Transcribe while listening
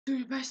Doe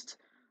je best.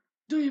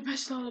 Doe je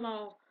best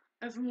allemaal.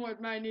 En vermoord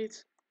mij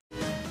niet.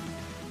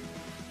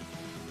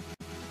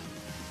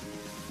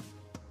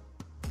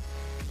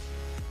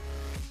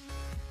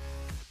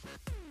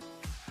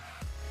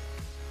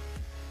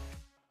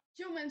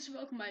 Yo mensen,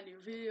 welkom bij een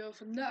nieuwe video.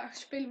 Vandaag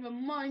spelen we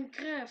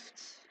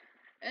Minecraft.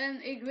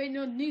 En ik weet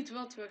nog niet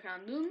wat we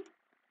gaan doen.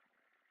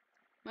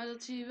 Maar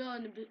dat zie je wel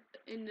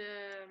in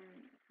de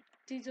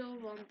titel,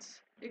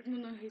 want ik moet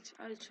nog iets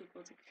uitzoeken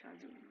wat ik ga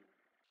doen.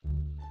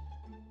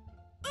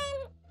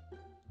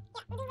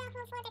 Ja, we doen wel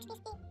gewoon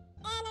voortekstvisie.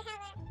 En dan gaan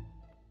we...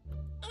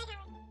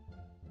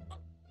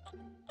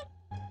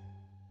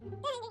 de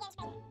Hunger Games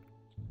spelen.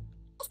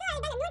 Ik speel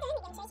eigenlijk bijna nooit de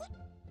Hunger Games, weet je.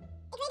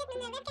 Ik weet dat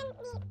mijn webcam die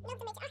loopt een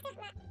beetje achter,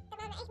 maar dat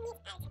maakt me echt niet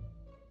uit.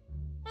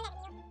 Daar let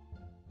ik niet op.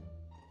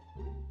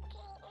 Oké,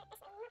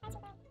 even een map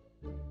uitzoeken.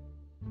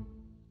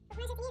 Volgens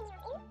mij zit hier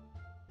niemand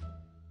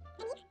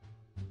in.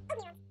 En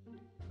hier? Ook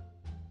niemand.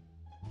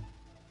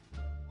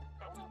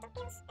 Oh, er zijn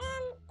topkills.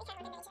 Ik ga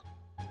gewoon in deze.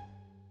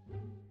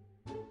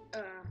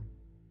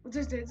 Wat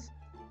is dit?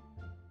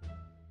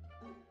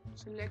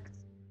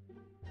 Select.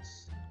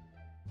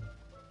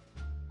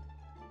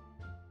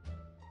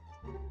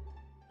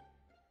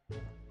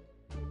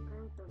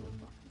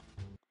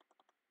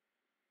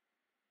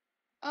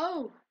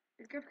 Oh,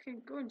 ik heb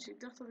geen coins. Ik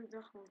dacht dat ik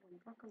daar gewoon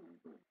van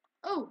pakken.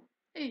 Oh,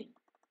 hey.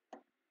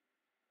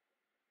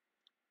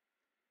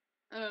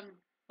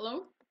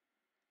 Hallo?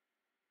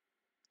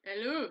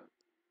 Hallo?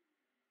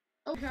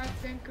 Oh, ik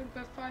ga denk ik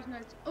bij Five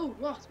Nights... Oh,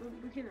 wacht, we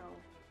beginnen al.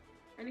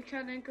 En ik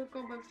ga denk ik ook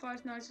al bij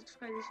Five Nights at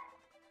Freddy's...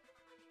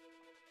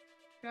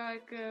 Ga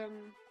ik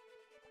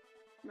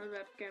mijn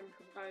webcam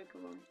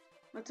gebruiken, man.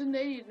 Maar toen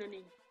deed hij het nog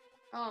niet.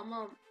 Oh,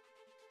 man.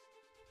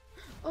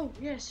 Oh,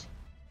 yes.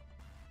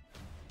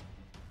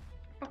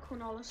 Ik pak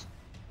gewoon alles.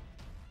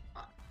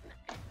 Ah,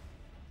 nee.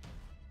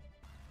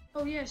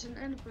 Oh, yes, een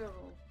ender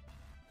pearl.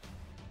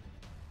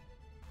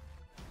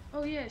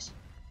 Oh, yes.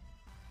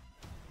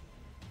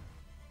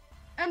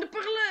 En de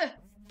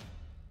perlen!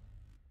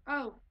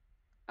 Oh.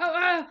 Oh,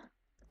 ah!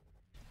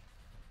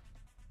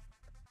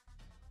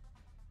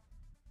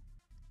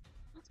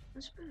 Wat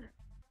een spullen.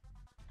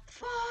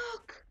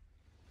 Fuck!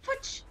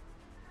 Futsch!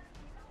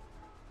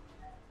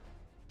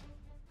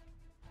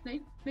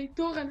 Nee, nee,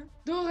 doorrennen,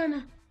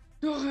 doorrennen,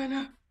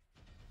 doorrennen!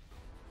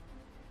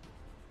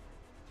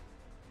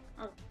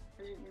 Oh,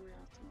 hij zit niet meer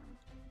af te maken.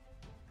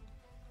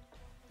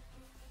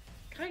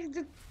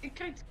 Ik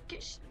krijg de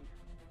kist.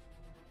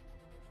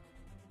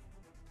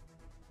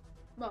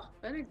 Wacht,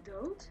 ben ik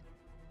dood?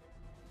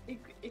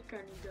 Ik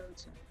kan niet dood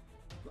zijn.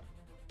 Wacht,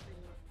 nee,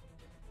 wacht.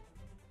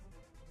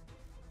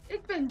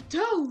 Ik ben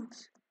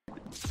dood!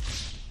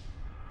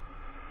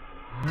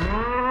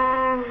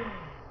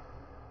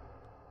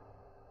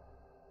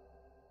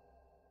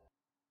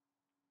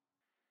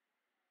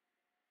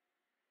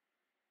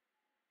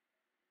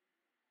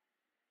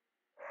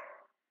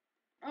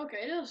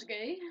 Oké, dat is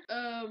gay.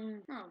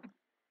 Nou,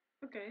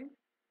 oké.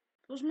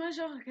 Volgens mij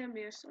zag ik hem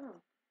eerst. Oh.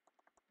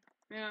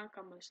 Ja,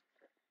 kan best.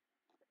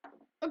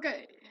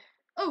 Oké.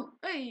 Oh,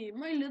 hey,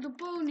 My Little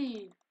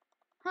Pony.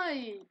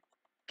 Hi.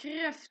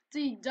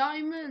 Crafty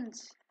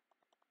Diamond.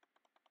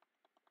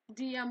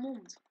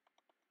 Diamond.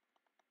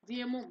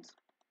 Diamond.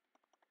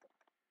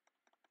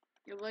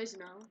 Ja, waar is het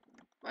nou?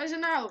 Waar is het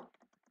nou?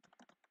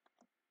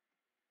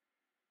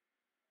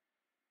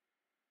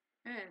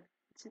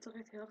 Het ziet er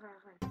echt heel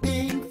raar uit.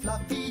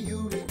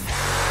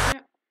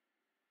 Ja.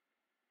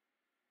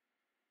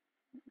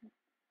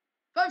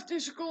 15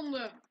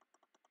 seconden.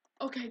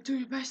 Oké, doe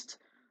je best.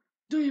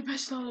 Doe je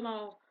best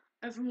allemaal.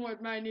 En vermoord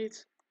mij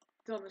niet.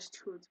 Dan is het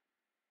goed.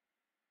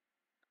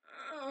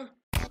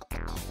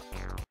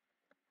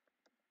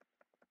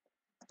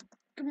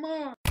 Come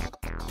on.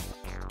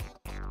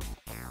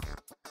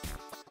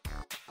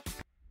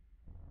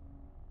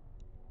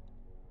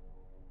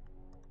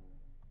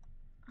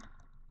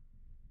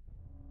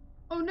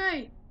 Oh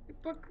nee.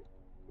 Ik pak...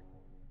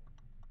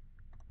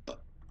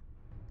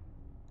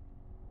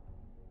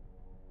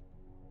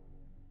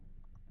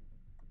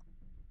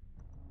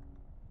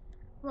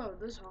 Wow,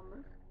 dat is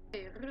handig.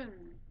 Hey,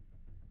 run.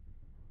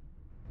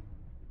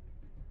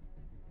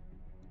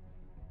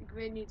 Ik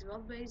weet niet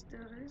wat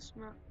beter is,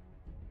 maar...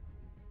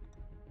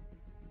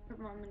 Dat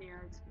maakt me niet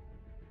uit.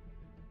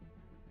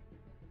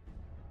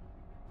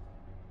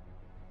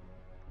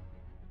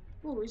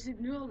 Oeh, is dit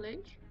nu al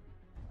leeg?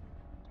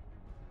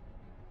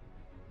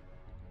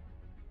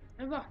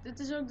 En wacht, dit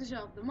is ook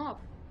dezelfde map.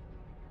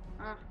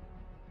 Ah.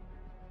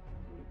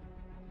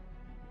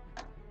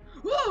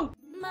 Wow!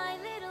 My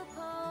Little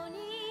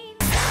Pony.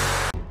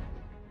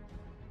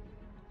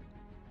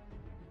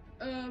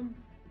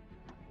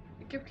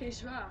 Ik heb geen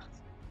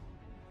zwaard.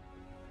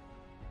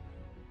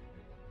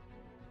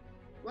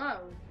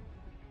 Wauw.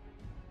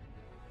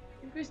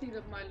 Ik wist niet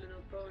dat My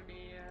Little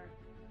Pony...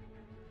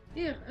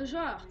 Hier, een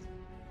zwaard.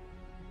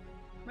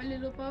 My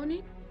Little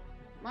Pony.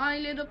 My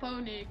Little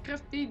Pony.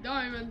 Crafty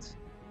Diamond.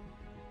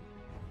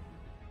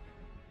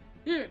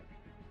 Hier,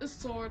 een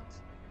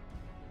sword.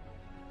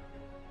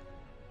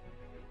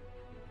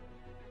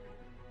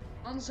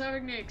 Anders heb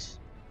ik niks.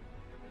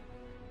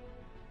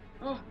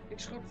 Oh, ik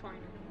schrok van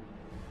je.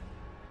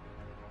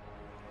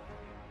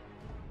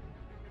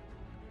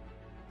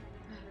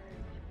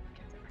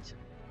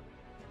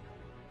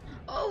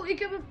 Oh, ik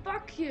heb een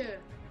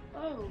pakje.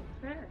 Oh,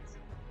 vet.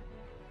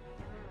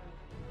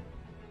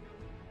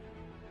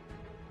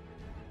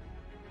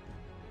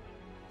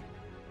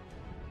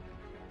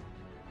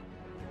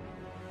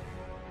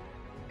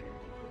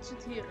 Wat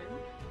zit hierin?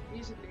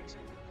 Hier zit niks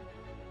in.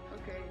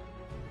 Oké.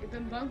 Ik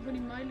ben bang voor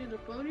die My Little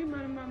Pony, maar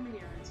dat maakt me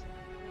niet uit.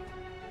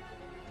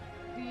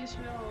 Die is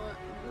wel...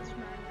 dat is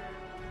mijn...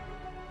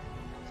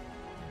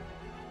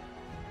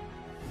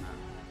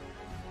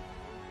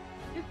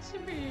 It's a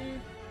me.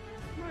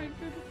 My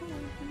Little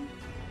Pony.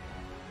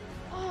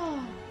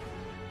 Oh.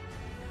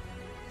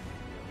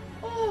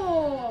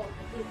 Oh.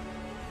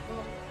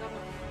 Oh, dat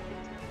mag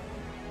niet.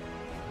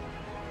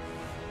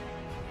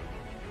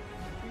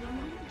 Maar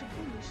My Little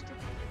Pony is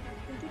toch...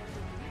 Weet ik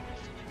toch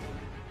niet.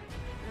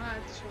 Maar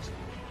het is wel zo.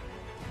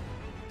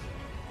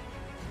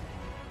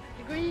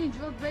 Ik weet niet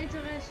wat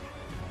beter is.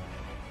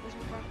 Dat is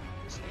mijn pak.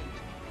 Dat is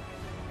eentje.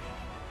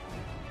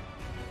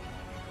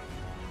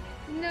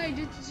 Nee,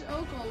 dit is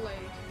ook al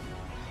leeg.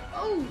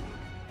 Oh!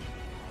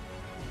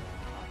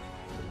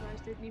 Volgens mij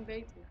is dit niet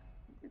beter.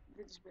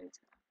 Dit is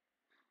beter.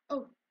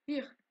 Oh,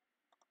 hier.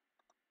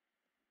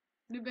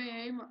 Nu ben je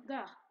helemaal...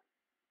 Daar.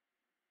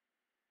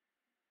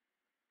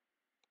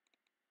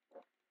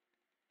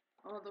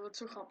 Oh, dat wordt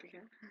zo grappig,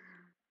 hè?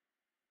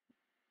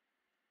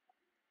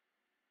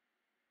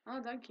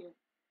 Oh, dank je.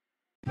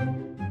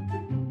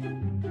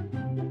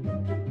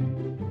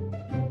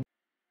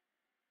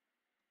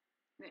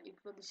 Nee, ik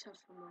wil die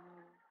zelf van me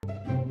halen.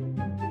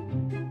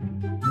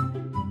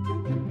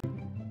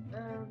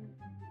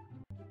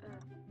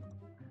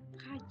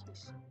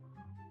 Gaatjes.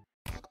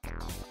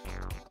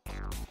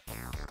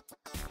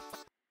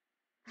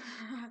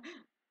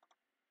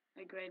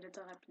 Ik weet het,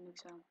 daar heb je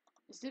niks aan.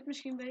 Is dit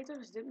misschien beter?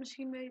 Is dit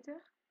misschien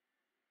beter?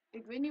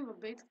 Ik weet niet wat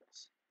beter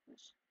is.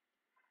 Dus.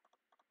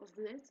 Of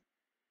dit?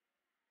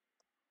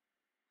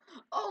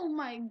 Oh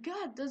my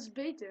god, dat is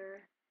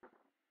beter.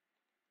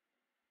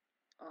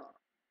 Oh,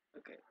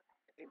 oké.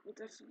 Ik moet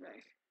even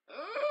weg.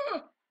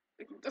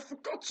 Ik moet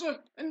even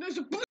kotsen. En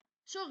deze...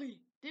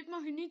 Sorry, dit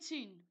mag je niet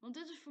zien. Want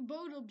dit is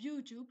verboden op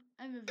YouTube.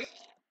 En we...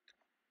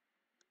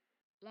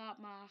 Laat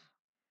maar.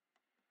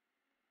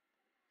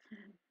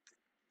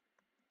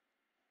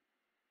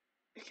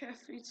 Ik ga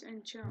even iets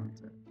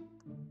enchanten.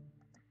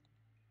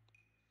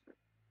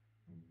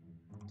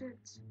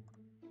 Dit.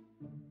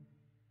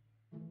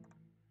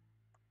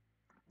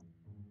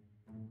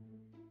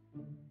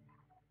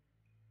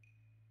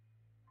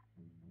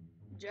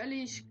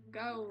 Jelly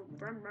cow.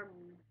 Brum,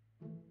 brum.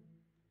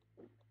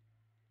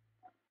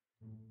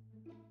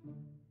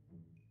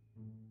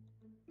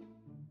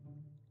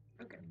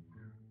 Oké.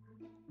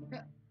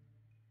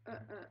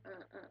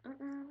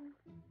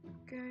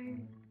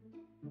 Oké.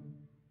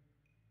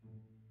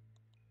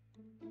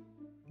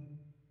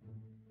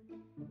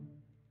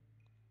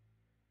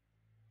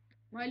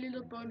 My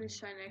Little Ponies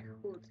zijn echt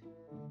goed.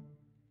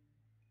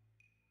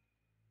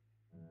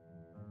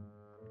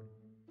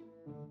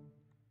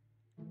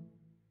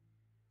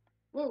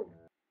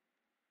 Wow.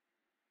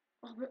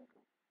 Wacht,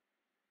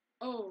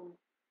 oh.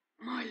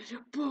 My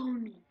Little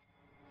Pony.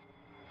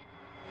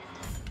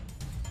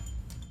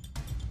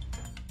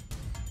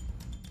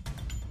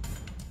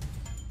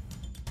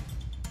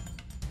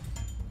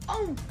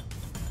 Oh.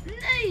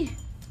 Nee.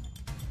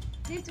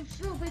 Die heeft een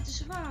veel beter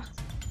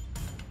zwaard.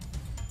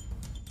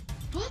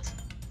 Wat?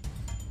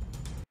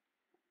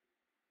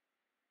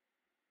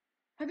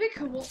 Heb ik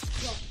gewonnen?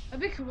 Wat?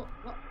 Heb ik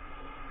gewonnen? Wat?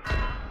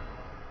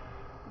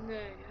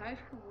 Nee, hij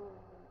heeft gewonnen.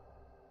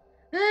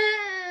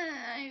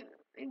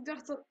 Ik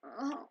dacht dat...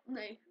 Oh,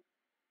 nee.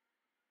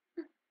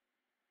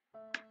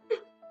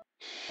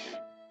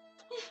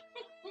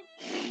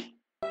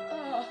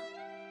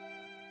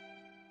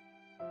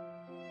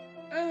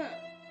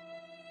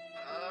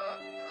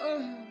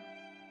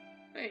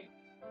 Nee,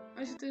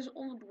 hij zit in zijn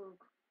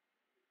onderbroek.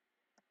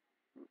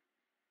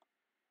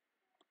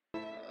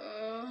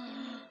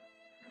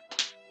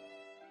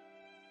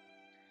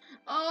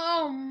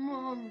 Oh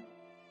man.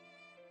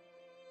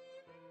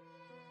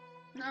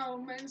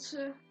 Nou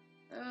mensen,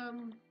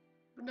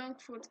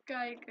 bedankt voor het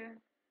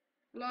kijken.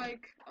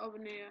 Like,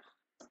 abonneer.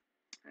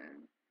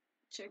 En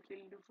check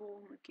jullie de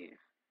volgende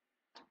keer.